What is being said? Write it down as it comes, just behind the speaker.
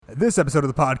This episode of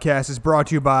the podcast is brought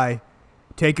to you by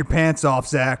Take Your Pants Off,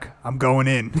 Zach. I'm going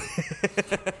in.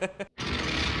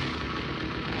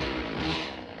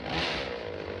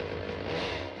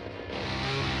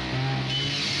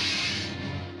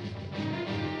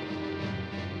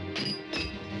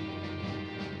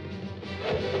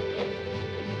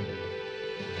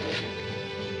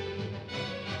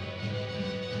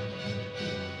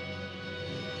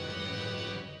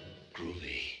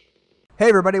 Hey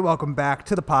everybody, welcome back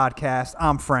to the podcast.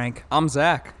 I'm Frank. I'm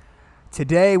Zach.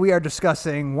 Today we are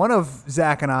discussing one of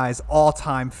Zach and I's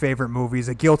all-time favorite movies,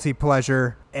 a guilty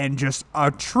pleasure, and just a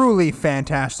truly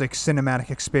fantastic cinematic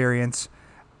experience,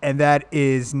 and that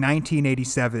is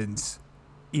 1987's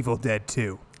Evil Dead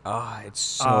 2. It's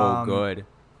so good.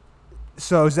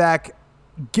 So Zach,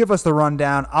 give us the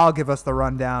rundown, I'll give us the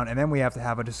rundown, and then we have to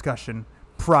have a discussion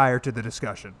prior to the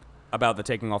discussion. About the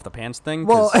taking off the pants thing?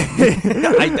 Well,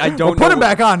 I don't we'll know. put it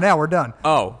back on now, we're done.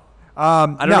 Oh.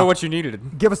 I don't know what you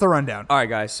needed. Give us the rundown. All right,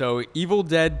 guys. So Evil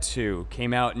Dead 2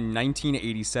 came out in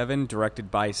 1987, directed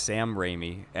by Sam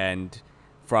Raimi. And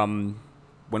from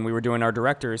when we were doing our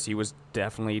directors, he was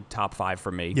definitely top 5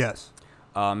 for me. Yes.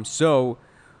 So,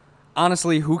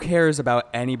 honestly, who cares about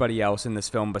anybody else in this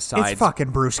film besides... It's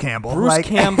fucking Bruce Campbell. Bruce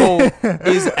Campbell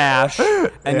is Ash,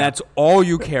 and that's all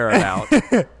you care about.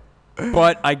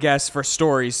 But I guess for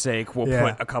story's sake, we'll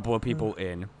put a couple of people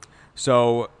in.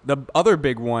 So the other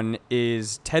big one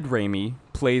is Ted Raimi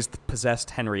plays the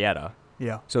possessed Henrietta.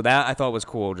 Yeah. So that I thought was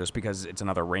cool just because it's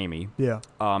another Raimi. Yeah.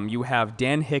 You have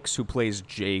Dan Hicks who plays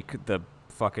Jake, the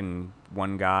fucking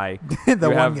one guy.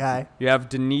 Guy. You have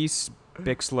Denise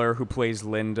Bixler who plays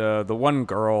Linda, the one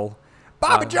girl.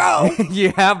 Bobby Joe!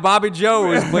 You have Bobby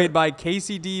Joe who's played by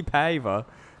Casey D. Paiva.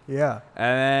 Yeah.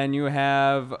 And then you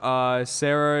have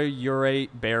Sarah Urate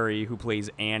Berry, who plays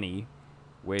Annie,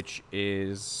 which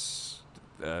is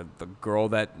the girl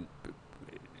that...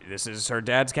 This is her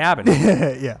dad's cabin.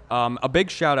 Yeah. A big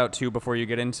shout out, too, before you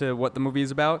get into what the movie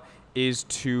is about, is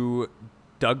to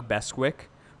Doug Beswick,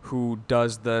 who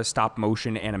does the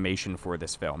stop-motion animation for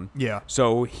this film. Yeah.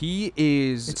 So he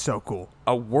is... It's so cool.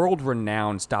 A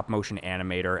world-renowned stop-motion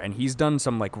animator, and he's done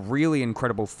some, like, really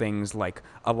incredible things, like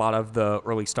a lot of the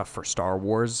early stuff for Star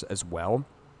Wars as well.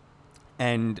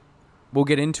 And we'll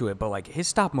get into it, but, like, his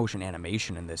stop-motion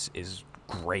animation in this is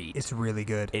great. It's really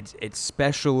good. It's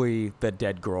especially the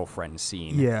dead girlfriend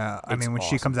scene. Yeah. I mean, when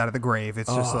awesome. she comes out of the grave,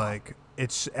 it's just like...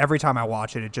 It's every time I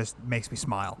watch it, it just makes me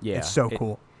smile. Yeah. It's so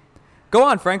cool. Go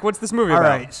on, Frank. What's this movie about? All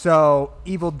right, so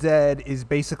Evil Dead is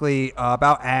basically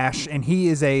about Ash, and he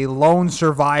is a lone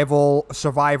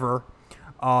survivor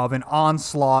of an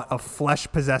onslaught of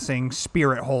flesh-possessing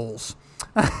spirit holes.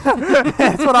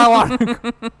 That's what I want. Is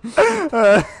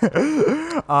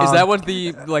that what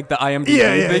the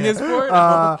IMDb thing is for?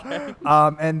 Okay.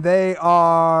 And they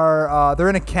are they're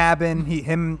in a cabin.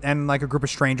 Him and like a group of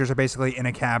strangers are basically in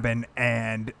a cabin,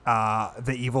 and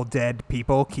the Evil Dead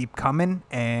people keep coming,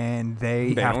 and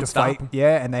they have to fight. Stop.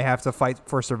 Yeah, and they have to fight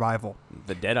for survival.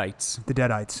 The Deadites. The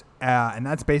Deadites, and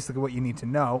that's basically what you need to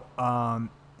know.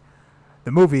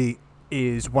 The movie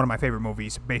is one of my favorite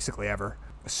movies, basically ever.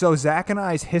 So Zach and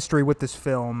I's history with this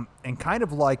film, and kind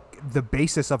of like the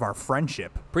basis of our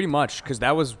friendship. Pretty much, because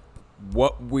that was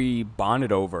what we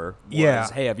bonded over.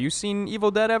 Hey, have you seen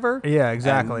Evil Dead ever? Yeah,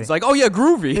 exactly. And it's like, oh yeah,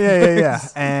 groovy. Yeah.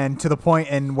 And to the point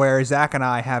in where Zach and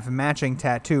I have matching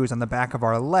tattoos on the back of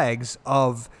our legs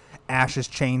of Ash's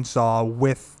chainsaw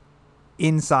with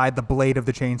inside the blade of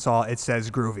the chainsaw, it says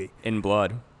groovy. In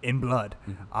blood.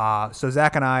 Mm-hmm. So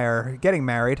Zach and I are getting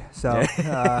married. So,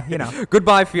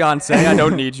 Goodbye, fiance. I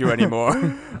don't need you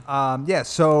anymore.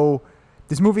 So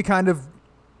this movie kind of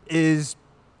is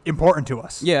important to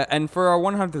us. Yeah, and for our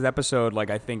 100th episode, like,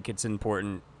 I think it's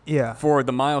important for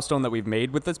the milestone that we've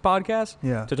made with this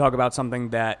podcast to talk about something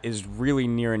that is really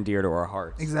near and dear to our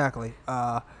hearts. Exactly.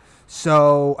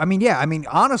 So,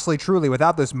 honestly, truly,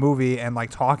 without this movie and, like,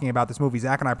 talking about this movie,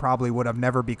 Zach and I probably would have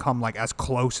never become, like, as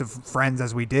close of friends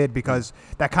as we did, because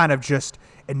that kind of just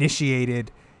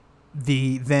initiated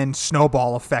the then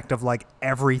snowball effect of, like,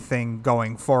 everything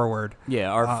going forward. Yeah,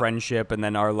 our friendship and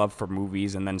then our love for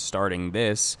movies and then starting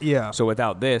this. Yeah. So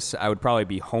without this, I would probably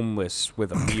be homeless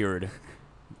with a beard,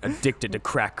 addicted to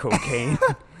crack cocaine.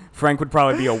 Frank would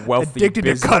probably be a wealthy... Addicted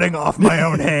to cutting off my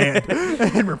own hand.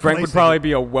 Frank would probably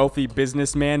be a wealthy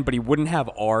businessman, but he wouldn't have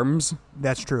arms.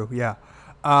 That's true, yeah.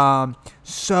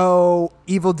 So,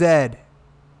 Evil Dead.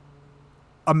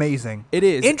 amazing. It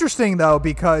is. Interesting, though,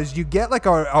 because you get like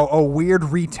a weird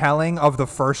retelling of the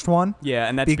first one. Yeah,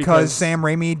 and that's because Sam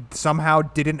Raimi somehow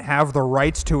didn't have the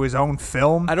rights to his own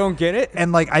film. I don't get it.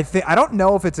 And like I don't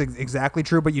know if it's exactly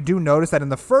true, but you do notice that in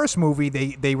the first movie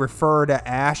they refer to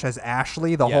Ash as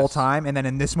Ashley the whole time, and then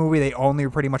in this movie they only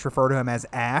pretty much refer to him as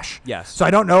Ash. Yes. So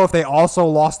I don't know if they also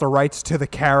lost the rights to the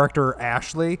character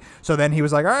Ashley. So then he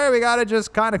was like, all right, we gotta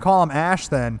just kind of call him Ash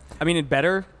then. I mean, it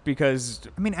better because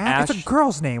Ash, it's a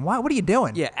girl's name. What are you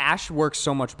doing? Yeah, Ash works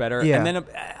so much better. Yeah. And then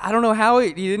I don't know how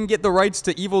he didn't get the rights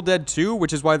to Evil Dead 2,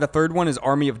 which is why the third one is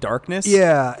Army of Darkness.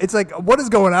 Yeah, it's like, what is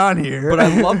going on here? But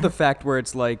I love the fact where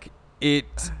it's like,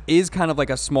 it is kind of like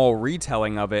a small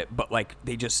retelling of it, but like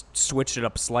they just switched it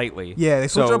up slightly. Yeah, they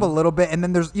switched it up a little bit. And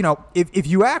then there's, if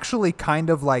you actually kind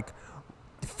of like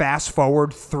fast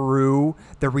forward through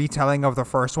the retelling of the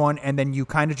first one, and then you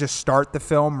kind of just start the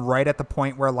film right at the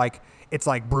point where like it's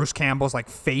like Bruce Campbell's like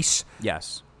face.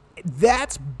 Yes.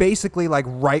 That's basically like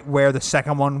right where the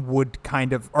second one would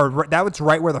kind of, or that was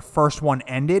right where the first one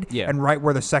ended, and right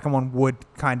where the second one would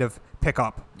kind of pick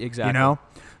up. Exactly.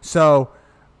 So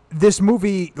this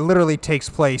movie literally takes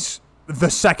place the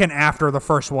second after the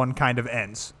first one kind of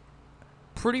ends.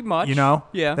 Pretty much.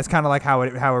 Yeah. That's kind of like how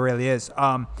it really is.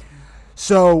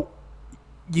 So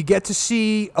you get to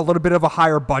see a little bit of a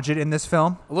higher budget in this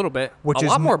film. A little bit. Which a is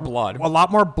lot more blood. A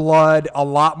lot more blood. A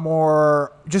lot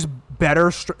more just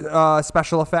better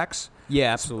special effects.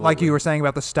 Yeah, absolutely. Like you were saying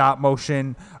about the stop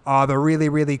motion, the really,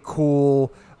 really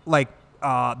cool, like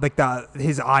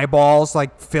his eyeballs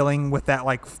like filling with that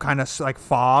like kind of like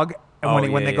fog.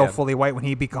 And when they go fully white, when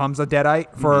he becomes a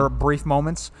Deadite for brief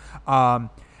moments.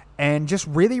 And just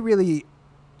really, really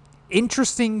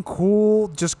interesting, cool,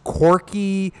 just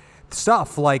quirky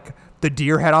stuff like the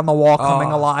deer head on the wall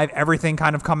coming alive, everything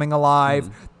kind of coming alive.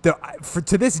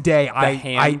 To this day,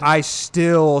 I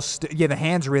still the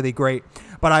hand's really great,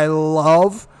 but I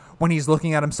love when he's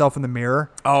looking at himself in the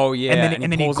mirror. Oh yeah,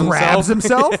 and then he grabs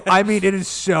himself. I mean, it is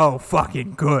so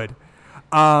fucking good.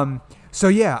 So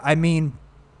yeah, I mean,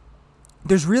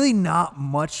 there's really not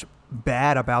much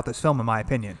bad about this film in my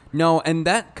opinion. No, and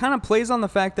that kind of plays on the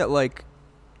fact that like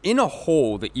in a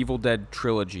whole, the Evil Dead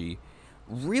trilogy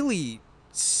really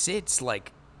sits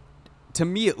like, to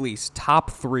me at least,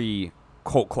 top 3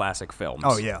 cult classic films.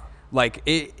 Oh yeah. Like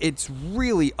it's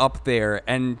really up there,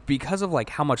 and because of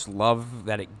like how much love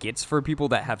that it gets for people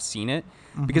that have seen it,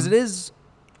 because it is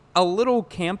a little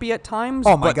campy at times.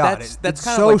 Oh my but god, that's it's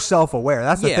kind so of like, self-aware.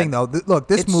 That's the thing though. Look,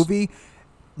 this movie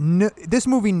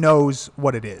knows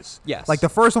what it is. Yes. Like the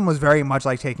first one was very much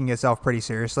like taking itself pretty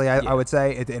seriously, I would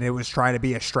say, and it was trying to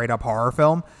be a straight up horror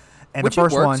film. And Which the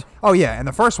first it worked. one, and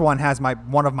the first one has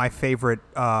one of my favorite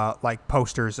like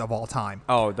posters of all time.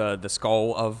 Oh, the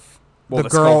skull of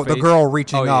the girl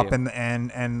reaching up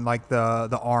and like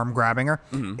the arm grabbing her.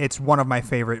 It's one of my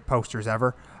favorite posters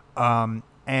ever.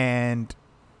 And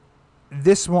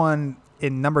this one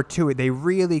in number 2, they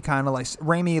really kind of like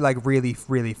Raimi like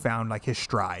really found like his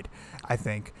stride, I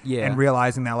think. Yeah. And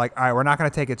realizing that like, all right, we're not going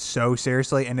to take it so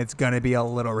seriously, and it's going to be a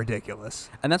little ridiculous.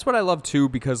 And that's what I love too,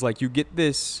 because like you get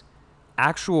this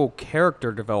actual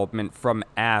character development from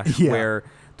Ash, where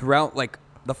throughout like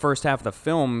the first half of the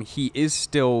film, he is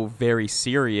still very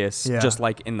serious, just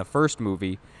like in the first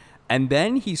movie. And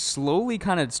then he slowly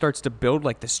kind of starts to build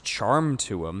like this charm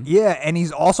to him. Yeah, and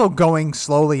he's also going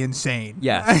slowly insane.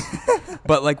 Yes.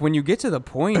 But like when you get to the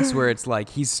points where it's like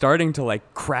he's starting to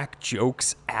like crack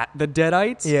jokes at the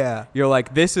Deadites, you're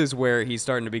like, this is where he's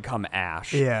starting to become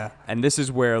Ash. Yeah. And this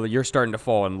is where you're starting to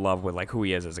fall in love with like who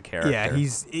he is as a character. Yeah,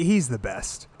 he's the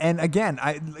best. And again,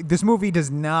 this movie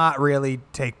does not really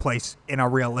take place in a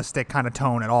realistic kind of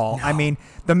tone at all. No. I mean,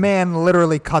 the man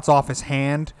literally cuts off his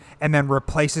hand and then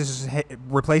replaces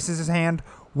his hand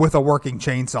with a working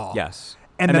chainsaw. Yes.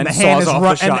 And then the hand is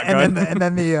and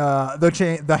then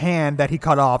the hand that he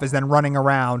cut off is then running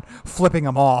around flipping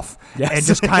him off and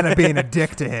just kind of being a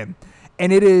dick to him.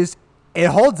 And it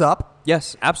holds up.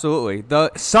 Yes, absolutely.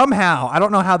 Somehow, I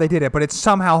don't know how they did it, but it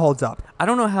somehow holds up. I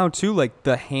don't know how to, like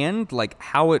the hand, like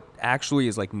how it actually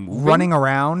is like moving, running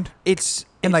around. It's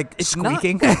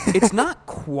squeaking. It's not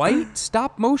quite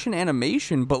stop motion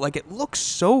animation, but like it looks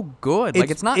so good. Like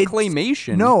it's not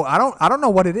claymation. No, I don't know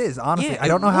what it is. Honestly, I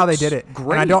don't know how they did it.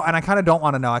 Great. And I kind of don't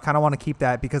want to know. I kind of want to keep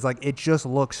that because like it just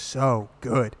looks so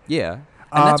good. Yeah.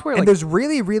 And that's where, and there's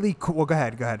really, really cool. Well, go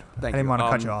ahead. Thank I didn't want to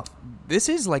cut you off. This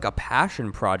is like a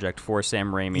passion project for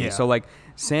Sam Raimi. Yeah. So like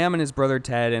Sam and his brother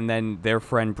Ted, and then their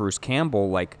friend Bruce Campbell,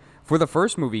 like for the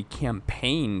first movie,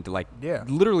 campaigned, like, Yeah.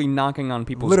 literally knocking on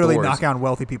people's Literally doors. knock on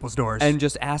wealthy people's doors. And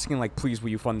just asking, like, please, will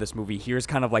you fund this movie? Here's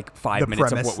kind of like 5 The minutes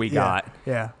premise. of what we Yeah. got.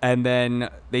 Yeah. And then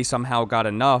they somehow got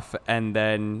enough. And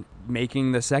then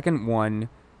making the second one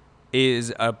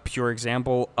is a pure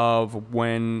example of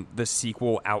when the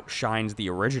sequel outshines the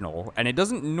original. And it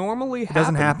doesn't normally happen. It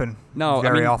doesn't happen No,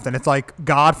 very I mean, often. It's like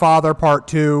Godfather Part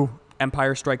 2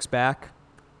 Empire Strikes Back.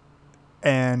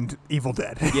 and Evil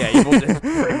Dead. Yeah, Evil Dead.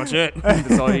 Pretty much it.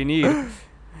 That's all you need.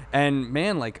 And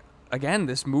man, like, again,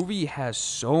 this movie has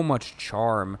so much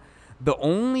charm. The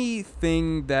only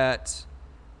thing that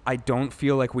I don't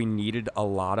feel like we needed a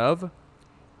lot of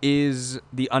is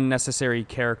the unnecessary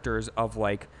characters of,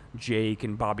 like, Jake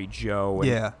and Bobby Joe. And,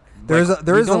 Yeah. There we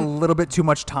is a don't- little bit too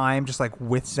much time just like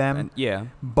with them, and- yeah.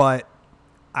 but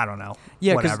I don't know.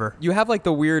 Yeah, because whatever. you have, like,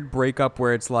 the weird breakup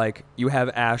where it's like you have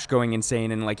Ash going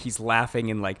insane and, like, he's laughing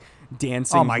and, like,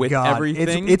 dancing Oh my with god.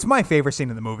 everything. It's my favorite scene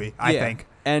in the movie, I think.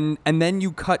 And then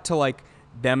you cut to, like,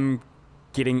 them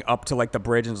getting up to, like, the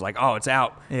bridge and it's like, oh, it's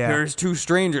out. Yeah. There's two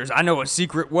strangers. I know a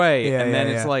secret way. Yeah, and then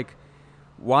yeah, it's yeah. like,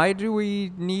 why do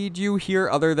we need you here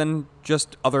other than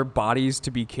just other bodies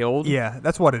to be killed? Yeah,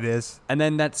 that's what it is. And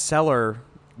then that cellar,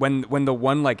 when the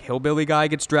one, like, hillbilly guy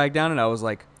gets dragged down, and I was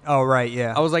like, Oh right,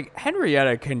 yeah. I was like,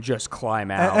 Henrietta can just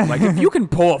climb out. Like, if you can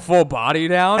pull a full body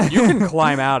down, you can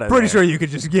climb out of Pretty there. sure you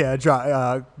could just get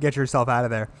yourself out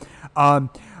of there.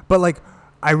 But like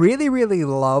I really really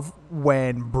love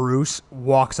when Bruce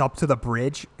walks up to the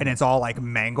bridge and it's all like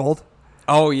mangled.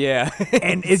 Oh, yeah.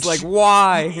 And it's like,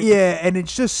 why? Yeah, and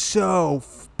it's just so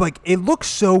like it looks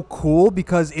so cool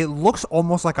because it looks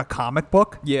almost like a comic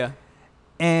book. Yeah.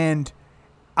 And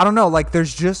I don't know, like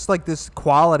there's just like this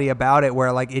quality about it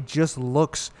where like it just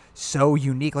looks so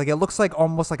unique. Like it looks like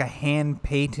almost like a hand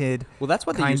painted. Well, that's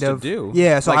what they kind used of, to do.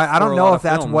 Yeah, so like, I for don't a know lot if of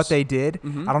that's films. what they did.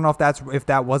 Mhm. I don't know if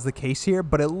that was the case here,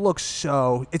 but it looks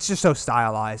so. It's just so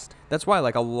stylized. That's why,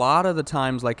 like, a lot of the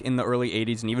times, like, in the early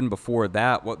 80s and even before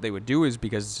that, what they would do is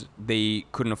because they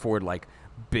couldn't afford, like,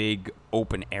 big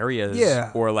open areas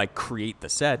Yeah. or, like, create the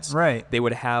sets. Right. They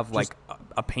would have, like,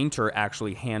 a painter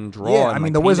actually hand draw. Yeah, and, I mean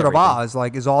like, the paint Wizard everything. of Oz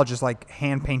like is all just like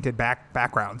hand painted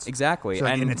backgrounds. Exactly. So,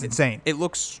 and it's insane. It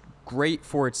looks great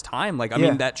for its time. Like, I Yeah.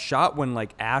 mean, that shot when,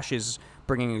 like, Ash is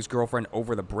bringing his girlfriend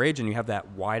over the bridge and you have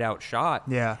that wide out shot.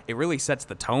 Yeah. It really sets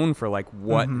the tone for, like,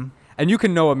 what... And you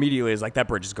can know immediately is like that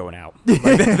bridge is going out.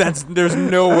 Like, there's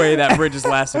no way that bridge is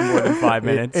lasting more than 5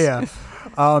 minutes. Yeah.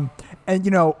 And you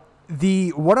know,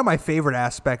 one of my favorite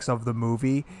aspects of the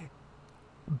movie,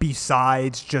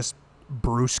 besides just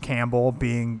Bruce Campbell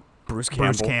being Bruce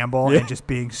Campbell. and Yeah. just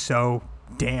being so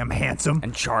damn handsome.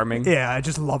 And charming. Yeah, I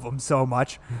just love him so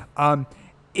much.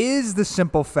 Is the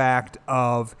simple fact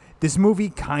of this movie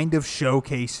kind of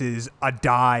showcases a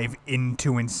dive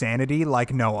into insanity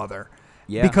like no other.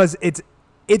 Yeah. Because it's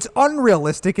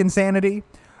unrealistic insanity,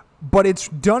 but it's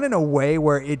done in a way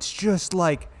where it's just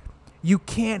like you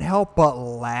can't help but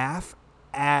laugh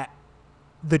at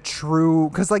the true,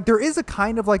 because like there is a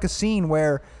kind of like a scene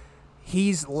where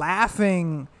he's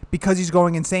laughing because he's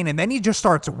going insane and then he just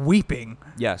starts weeping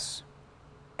Yes.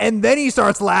 and then he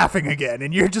starts laughing again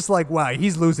and you're just like, wow,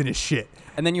 he's losing his shit.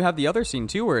 And then you have the other scene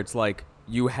too where it's like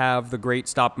you have the great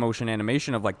stop motion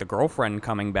animation of like the girlfriend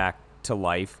coming back to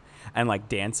life and like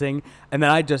dancing, and then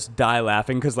I just die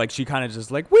laughing because like she kind of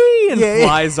just like wee and Yeah, yeah.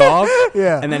 flies off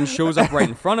Yeah. and then shows up right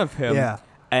in front of him. Yeah.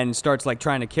 And starts like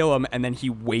trying to kill him, and then he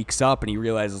wakes up and he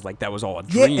realizes like that was all a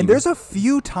dream. Yeah, and there's a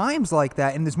few times like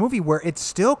that in this movie where it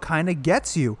still kind of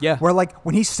gets you. Yeah. Where like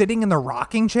when he's sitting in the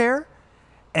rocking chair,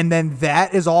 and then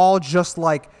that is all just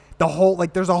like the whole,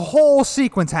 like there's a whole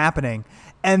sequence happening,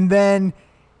 and then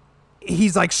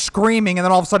he's like screaming, and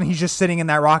then all of a sudden he's just sitting in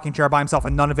that rocking chair by himself,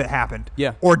 and none of it happened.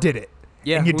 Yeah. Or did it?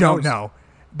 Yeah, And you who don't knows? know.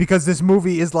 Because this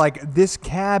movie is like, this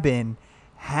cabin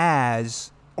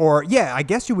has, or yeah, I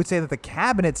guess you would say that the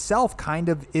cabin itself kind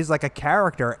of is like a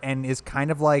character and is kind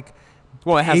of like,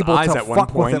 Well, it has able eyes to at one fuck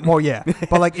with point. it more, yeah.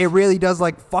 But like it really does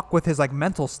like fuck with his like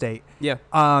mental state. Yeah.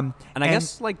 And And I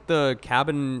guess like the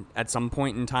cabin at some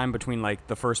point in time between like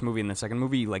the first movie and the second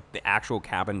movie, like the actual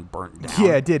cabin burnt down.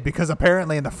 yeah, it did, because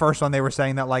apparently in the first one they were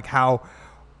saying that like how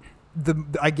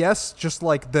I guess just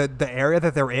like the area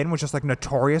that they're in was just like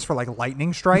notorious for like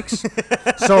lightning strikes.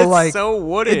 So like so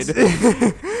wooded.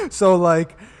 so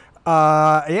like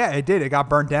yeah, it did. It got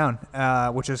burnt down,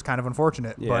 which is kind of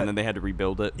unfortunate. Yeah, but and then they had to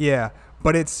rebuild it. yeah,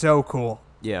 but it's so cool.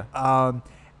 Yeah.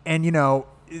 And you know,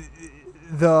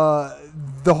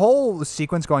 the whole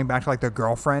sequence going back to like the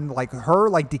girlfriend, like her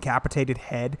like decapitated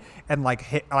head and like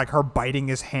her biting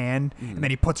his hand, and then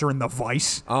he puts her in the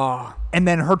vice, Oh. and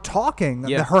then her talking,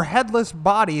 Yeah. her headless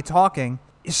body talking,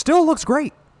 it still looks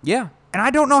great. Yeah. And I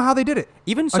don't know how they did it.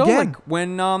 Even so, Again. like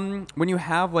when you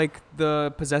have like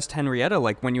the possessed Henrietta,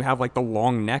 like when you have like the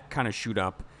long neck kind of shoot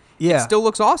up, Yeah. it still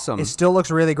looks awesome. It still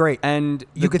looks really great. And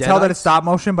you could tell that it's stop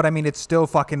motion, but I mean, it's still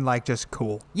fucking like just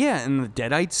cool. Yeah, and the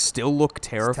Deadites still look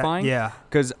terrifying. Yeah.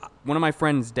 Because one of my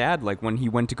friend's dad, like when he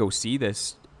went to go see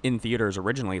this in theaters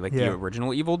originally, like the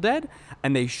original Evil Dead,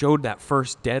 and they showed that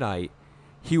first Deadite,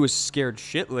 he was scared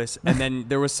shitless, and then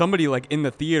there was somebody like in the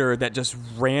theater that just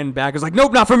ran back. Was like,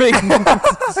 "Nope, not for me,"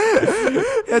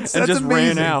 That's just amazing.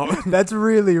 ran out. That's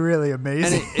really, really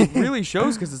amazing. And it really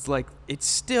shows because it's like it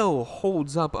still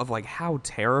holds up of like how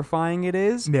terrifying it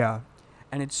is. Yeah,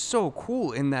 and it's so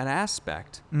cool in that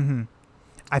aspect.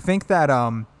 I think that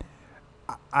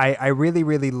I really,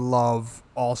 really love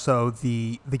also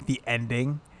the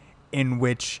ending, in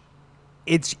which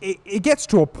it gets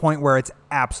to a point where it's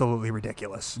absolutely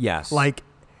ridiculous. Yes. Like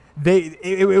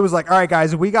it was like, all right,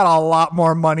 guys, we got a lot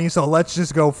more money, so let's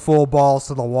just go full balls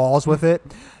to the walls with it.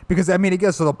 Because I mean, it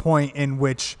gets to the point in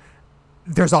which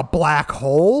there's a black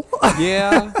hole.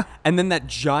 Yeah. And then that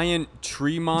giant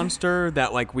tree monster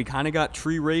that like we kind of got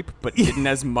tree rape, but didn't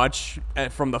as much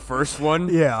from the first one.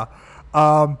 Yeah.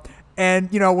 And,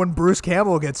 you know, when Bruce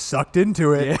Campbell gets sucked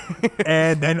into it,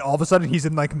 and then all of a sudden he's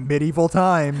in, like, medieval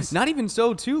times. Not even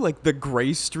so, too. Like, the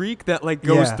gray streak that, like,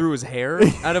 goes through his hair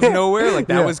out of nowhere. Like,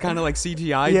 that was kind of, like,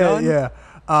 CGI done. Yeah.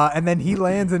 And then he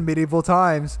lands in medieval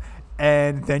times,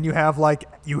 and then you have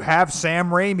Sam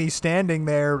Raimi standing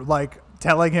there, like,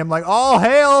 telling him, like, all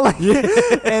hail.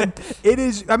 And it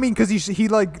is, I mean, because he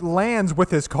like, lands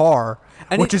with his car,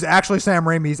 and which is actually Sam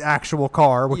Raimi's actual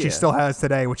car, which he still has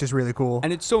today, which is really cool.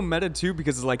 And it's so meta, too,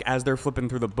 because, like, as they're flipping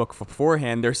through the book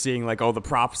beforehand, they're seeing, like, all the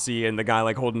prophecy and the guy,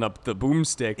 like, holding up the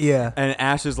boomstick. Yeah. And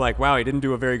Ash is like, wow, he didn't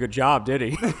do a very good job, did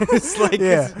he? It's like,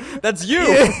 that's you.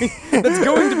 Yeah. That's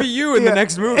going to be you in the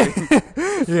next movie.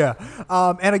 Yeah.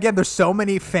 And again, there's so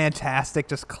many fantastic,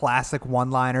 just classic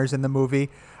one-liners in the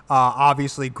movie.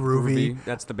 Obviously, Groovy.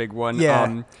 That's the big one.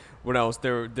 Yeah. What else?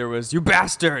 There was, you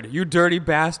bastard, you dirty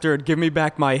bastard, give me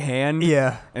back my hand.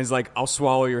 Yeah. And it's like, I'll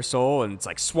swallow your soul. And it's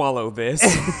like, swallow this.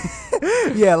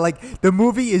 Yeah, like, the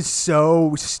movie is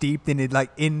so steeped in it,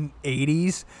 like, in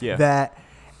 80s that...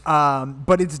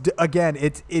 but it's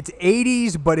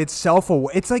 80s, but it's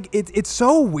self-aware. It's like it's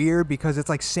so weird because it's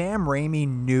like Sam Raimi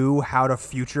knew how to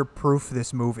future-proof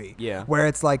this movie. Yeah. Where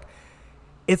it's like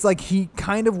he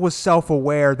kind of was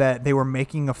self-aware that they were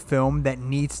making a film that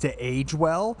needs to age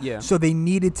well. Yeah. So they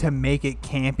needed to make it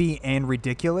campy and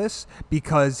ridiculous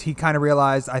because he kind of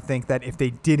realized, I think, that if they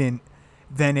didn't,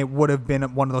 then it would have been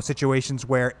one of those situations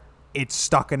where it's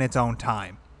stuck in its own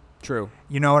time. True.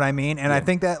 You know what I mean? And I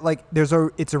think that like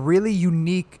it's a really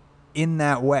unique in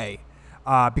that way,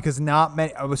 because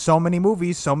so many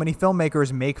movies, so many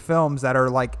filmmakers make films that are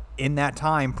like in that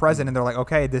time present, and they're like,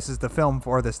 okay, this is the film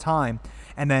for this time,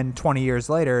 and then 20 years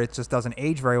later, it just doesn't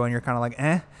age very well. And you're kind of like,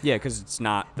 eh. Yeah, because it's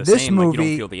not the this same. Movie like,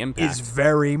 you don't feel the impact. is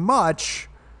very much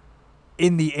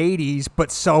in the 80s,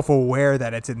 but self-aware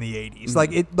that it's in the 80s. Mm-hmm.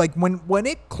 Like it, like when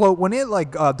it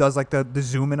does like the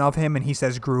zoom in of him and he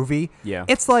says groovy. Yeah.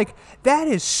 It's like that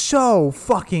is so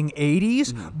fucking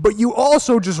 80s, but you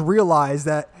also just realize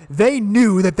that they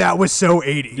knew that was so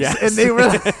 80s, Yes. and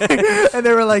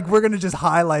they were like, we're gonna just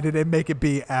highlight it and make it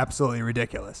be absolutely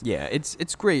ridiculous. Yeah,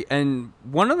 it's great. And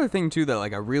one other thing too that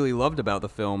like I really loved about the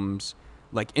films,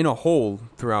 like in a whole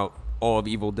throughout all of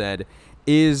Evil Dead,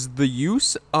 is the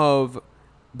use of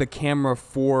the camera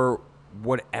for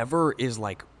whatever is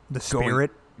like The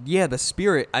spirit. Yeah, the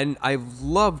spirit. And I've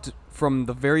loved from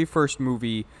the very first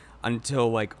movie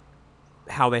until like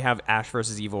how they have Ash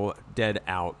versus Evil Dead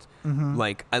out. Mm-hmm.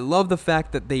 Like I love the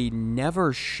fact that they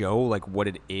never show like what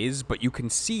it is, but you can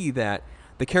see that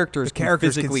the characters can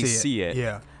physically see it.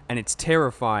 Yeah. And it's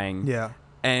terrifying. Yeah.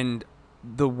 And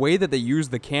the way that they use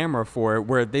the camera for it,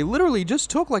 where they literally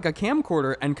just took like a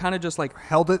camcorder and kind of just like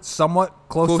held it somewhat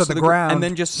close to the ground, and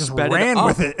then just sped ran it up.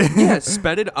 with it. Yeah,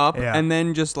 sped it up, Yeah. and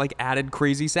then just like added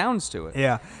crazy sounds to it.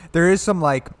 Yeah, there is some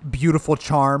like beautiful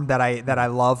charm that I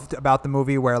loved about the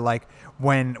movie, where like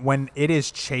when it is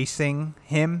chasing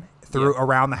him through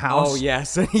around the house. Oh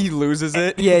yes, he loses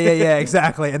it. Yeah,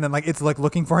 exactly. And then like it's like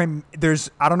looking for him.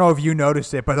 I don't know if you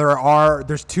noticed it, but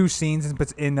there's two scenes in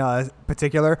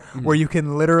particular where you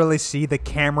can literally see the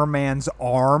cameraman's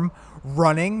arm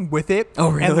running with it. Oh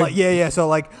really? And like, yeah. So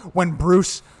like when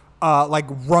Bruce like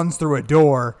runs through a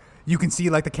door, you can see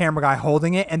like the camera guy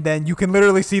holding it, and then you can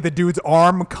literally see the dude's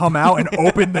arm come out and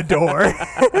open the door.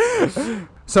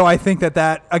 So I think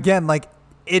that again, like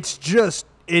it's just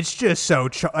so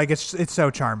it's so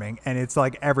charming, and it's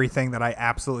like everything that I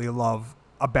absolutely love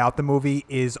about the movie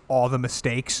is all the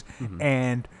mistakes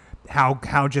and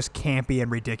how just campy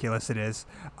and ridiculous it is.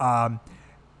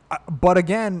 But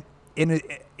again,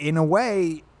 in a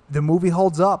way, the movie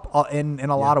holds up in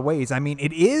a lot of ways. I mean,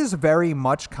 it is very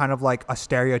much kind of like a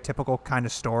stereotypical kind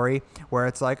of story where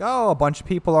it's like, oh, a bunch of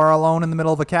people are alone in the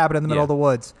middle of a cabin in the middle of the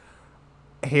woods.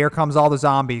 Here comes all the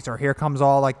zombies, or here comes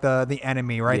all like the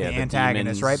enemy, right? Yeah, the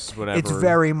antagonist, demons, right? whatever. It's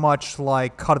very much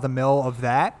like cut of the mill of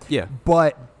that. Yeah.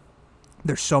 But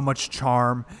there's so much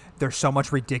charm. There's so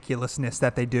much ridiculousness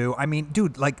that they do. I mean,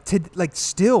 dude,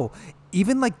 still,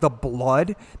 even like the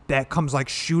blood that comes like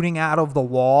shooting out of the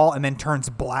wall and then turns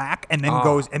black and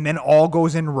then all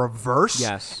goes in reverse.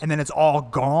 Yes. And then it's all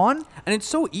gone. And it's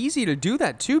so easy to do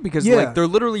that too, because like they're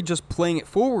literally just playing it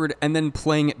forward and then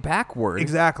playing it backward.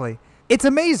 Exactly. It's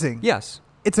amazing. Yes.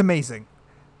 It's amazing.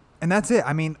 And that's it.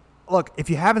 I mean, look, if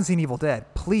you haven't seen Evil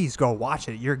Dead, please go watch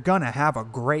it. You're going to have a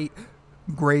great,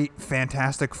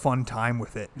 fantastic, fun time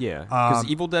with it. Yeah. Because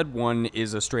Evil Dead 1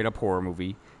 is a straight up horror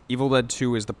movie. Evil Dead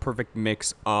 2 is the perfect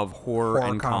mix of horror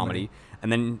and comedy.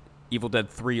 And then Evil Dead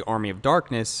 3 Army of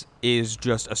Darkness is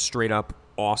just a straight up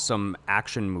awesome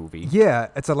action movie. Yeah.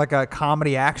 It's like a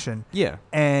comedy action. Yeah.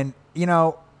 And, you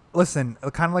know, listen,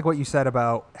 kind of like what you said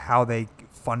about how they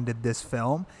funded this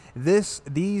film. This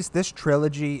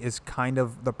trilogy is kind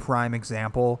of the prime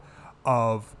example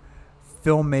of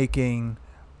filmmaking,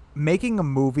 making a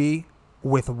movie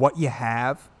with what you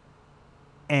have,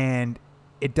 and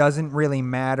it doesn't really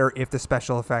matter if the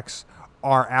special effects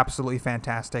are absolutely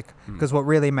fantastic, because what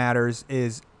really matters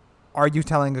is, are you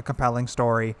telling a compelling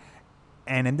story?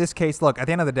 And in this case, look, at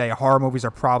the end of the day, horror movies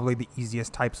are probably the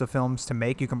easiest types of films to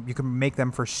make. You can make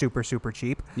them for super, super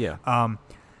cheap. Yeah.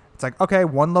 It's like, okay,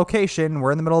 one location,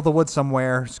 we're in the middle of the woods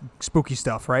somewhere, spooky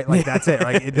stuff, right? Like that's it.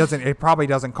 Like it probably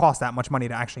doesn't cost that much money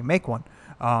to actually make one.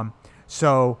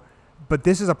 But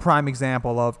this is a prime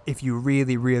example of, if you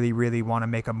really, really, really want to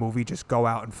make a movie, just go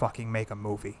out and fucking make a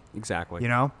movie. Exactly. You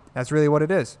know, that's really what it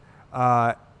is.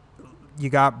 You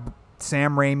got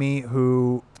Sam Raimi,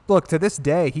 who, look, to this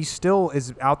day, he still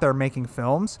is out there making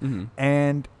films,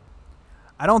 and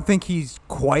I don't think he's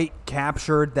quite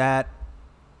captured that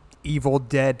Evil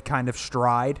Dead kind of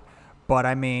stride, but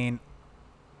I mean,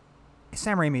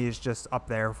 Sam Raimi is just up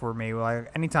there for me. Like,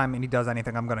 anytime he does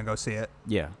anything, I'm gonna go see it.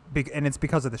 Yeah. And it's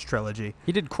because of this trilogy.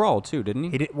 He did Crawl too, didn't he?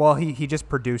 He did. Well, he just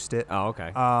produced it. Oh,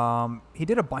 okay. He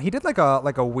did like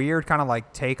a weird kind of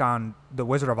like take on The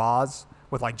Wizard of Oz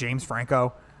with like James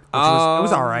Franco, which it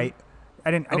was all right.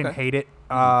 I didn't hate it.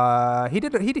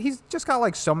 He's just got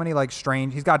like so many like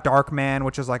strange. He's got Darkman,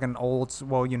 which is like an old.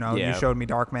 Well, you know, you showed me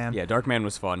Darkman. Yeah, Darkman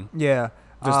was fun. Yeah.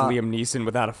 Just Liam Neeson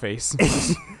without a face.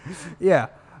 Yeah.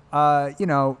 You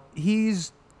know,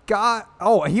 he's got.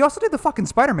 Oh, he also did the fucking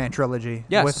Spider-Man trilogy.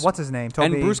 Yes. With what's his name?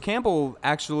 Toby. And Bruce Campbell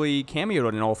actually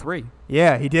cameoed in all three.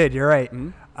 Yeah, he did. You're right.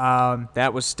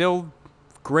 That was still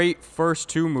great first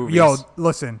two movies. Yo,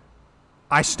 listen.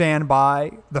 I stand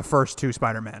by the first two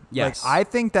Spider-Man. Yes. Like, I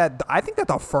think that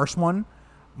the first one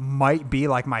might be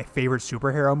like my favorite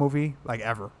superhero movie like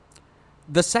ever.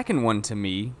 The second one to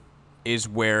me is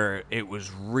where it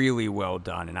was really well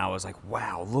done, and I was like,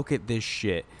 wow, look at this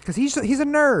shit. Because he's a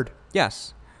nerd.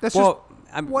 Yes. That's just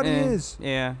what he is.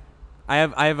 Yeah. I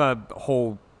have a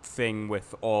whole thing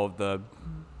with all of the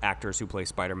actors who play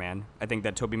Spider-Man. I think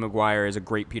that Tobey Maguire is a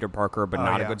great Peter Parker, but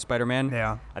not a good Spider-Man.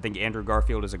 Yeah. I think Andrew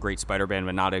Garfield is a great Spider-Man,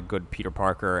 but not a good Peter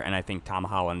Parker, and I think Tom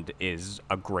Holland is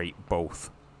a great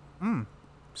both.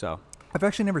 So I've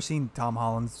actually never seen Tom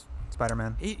Holland's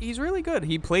Spider-Man. he's really good.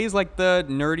 He plays like the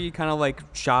nerdy kind of like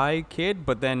shy kid,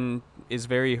 but then is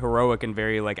very heroic and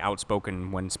very like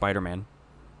outspoken when Spider-Man.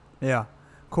 Yeah.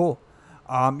 Cool.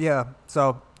 Yeah.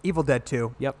 So Evil Dead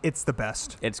 2. Yep. It's the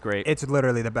best. It's great. It's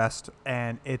literally the best,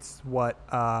 and it's what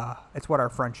our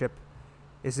friendship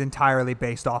is entirely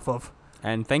based off of.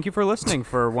 And thank you for listening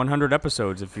for 100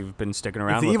 episodes if you've been sticking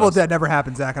around If the with Evil us. Dead never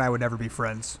happened, Zach and I would never be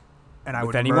friends, and I With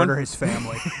would anyone? murder his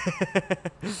family.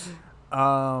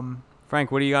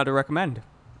 Frank, what do you got to recommend?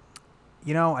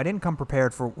 You know, I didn't come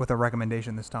prepared with a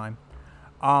recommendation this time.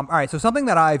 All right, so something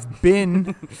that I've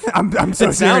been, I'm so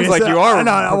It sounds serious. like you are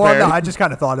No, well, prepared. no, I just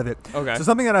kind of thought of it. Okay. So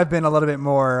something that I've been a little bit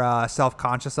more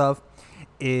self-conscious of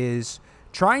is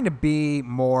trying to be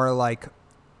more like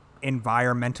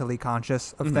environmentally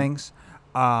conscious of things.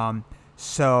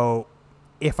 So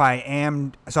if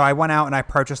I went out and I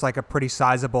purchased like a pretty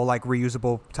sizable like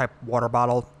reusable type water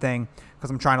bottle thing because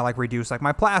I'm trying to like reduce like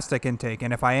my plastic intake,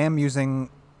 and if I am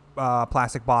using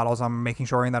plastic bottles, I'm making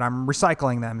sure that I'm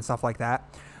recycling them and stuff like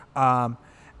that.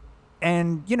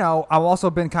 And, you know, I've also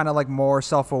been kind of like more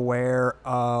self-aware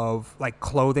of like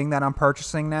clothing that I'm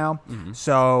purchasing now.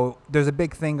 So there's a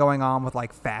big thing going on with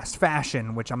like fast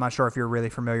fashion, which I'm not sure if you're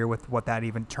really familiar with what that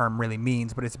even term really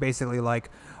means, but it's basically like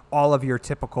all of your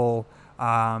typical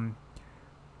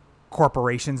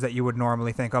corporations that you would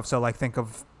normally think of. So like think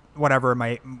of whatever it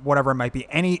might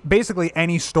be, basically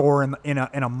any store in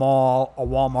a mall, a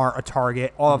Walmart, a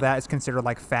Target, all of that is considered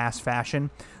like fast fashion,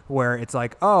 where it's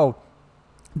like, oh,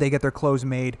 they get their clothes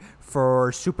made for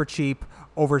super cheap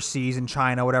overseas in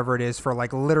China, whatever it is, for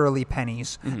like literally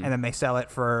pennies. And then they sell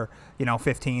it for, you know,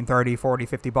 15, 30, 40,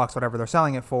 50 bucks, whatever they're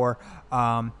selling it for.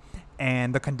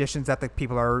 And the conditions that the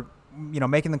people are, you know,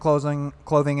 making the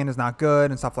clothing in is not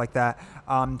good and stuff like that.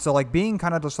 So like being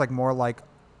kind of just like more like,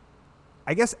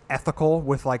 I guess, ethical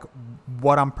with like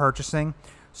what I'm purchasing.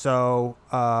 So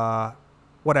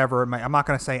whatever, I'm not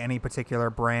going to say any particular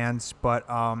brands, but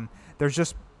there's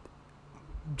just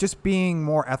being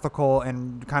more ethical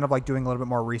and kind of like doing a little bit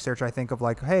more research. I think of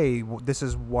like, hey, this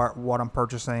is what I'm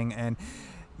purchasing, and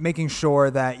making sure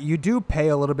that you do pay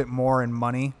a little bit more in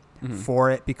money for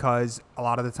it, because a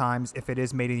lot of the times if it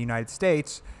is made in the United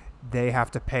States, they have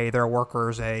to pay their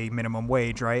workers a minimum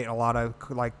wage, right? A lot of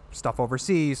like stuff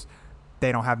overseas,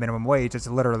 they don't have minimum wage. It's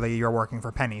literally you're working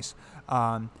for pennies.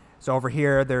 So over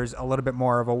here, there's a little bit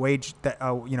more of a wage that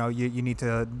you know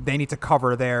they need to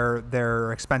cover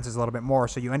their expenses a little bit more.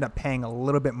 So you end up paying a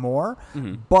little bit more,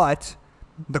 but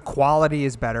the quality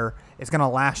is better. It's gonna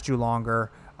last you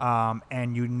longer,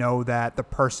 and you know that the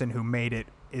person who made it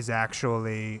is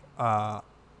actually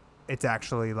it's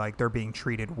actually like they're being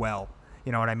treated well.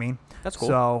 You know what I mean? That's cool.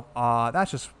 So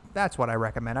that's what I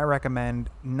recommend. I recommend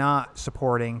not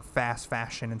supporting fast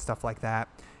fashion and stuff like that,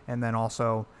 and then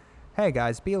also, hey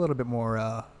guys, be a little bit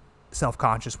more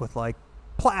self-conscious with like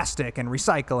plastic and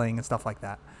recycling and stuff like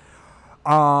that.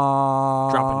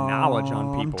 Dropping knowledge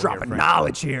on people. Dropping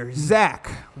knowledge here. Zach,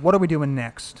 what are we doing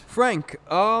next? Frank,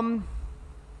 fucking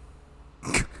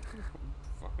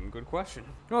good question.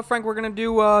 You know what, Frank? We're gonna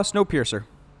do Snowpiercer.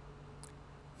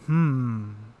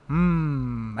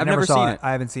 I've never seen it.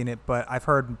 I haven't seen it, but I've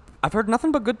heard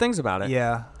nothing but good things about it.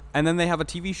 Yeah. And then they have a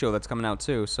TV show that's coming out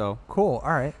too. So cool.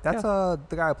 All right. That's the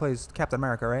guy who plays Captain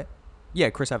America, right? Yeah,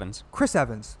 Chris Evans. Chris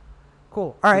Evans.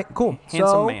 Cool. All right. Cool.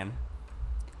 Handsome man.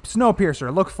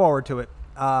 Snowpiercer. Look forward to it.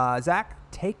 Zach,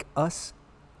 take us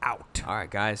out. All right,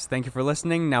 guys. Thank you for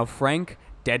listening. Now, Frank,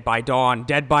 Dead by Dawn.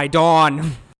 Dead by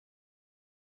Dawn.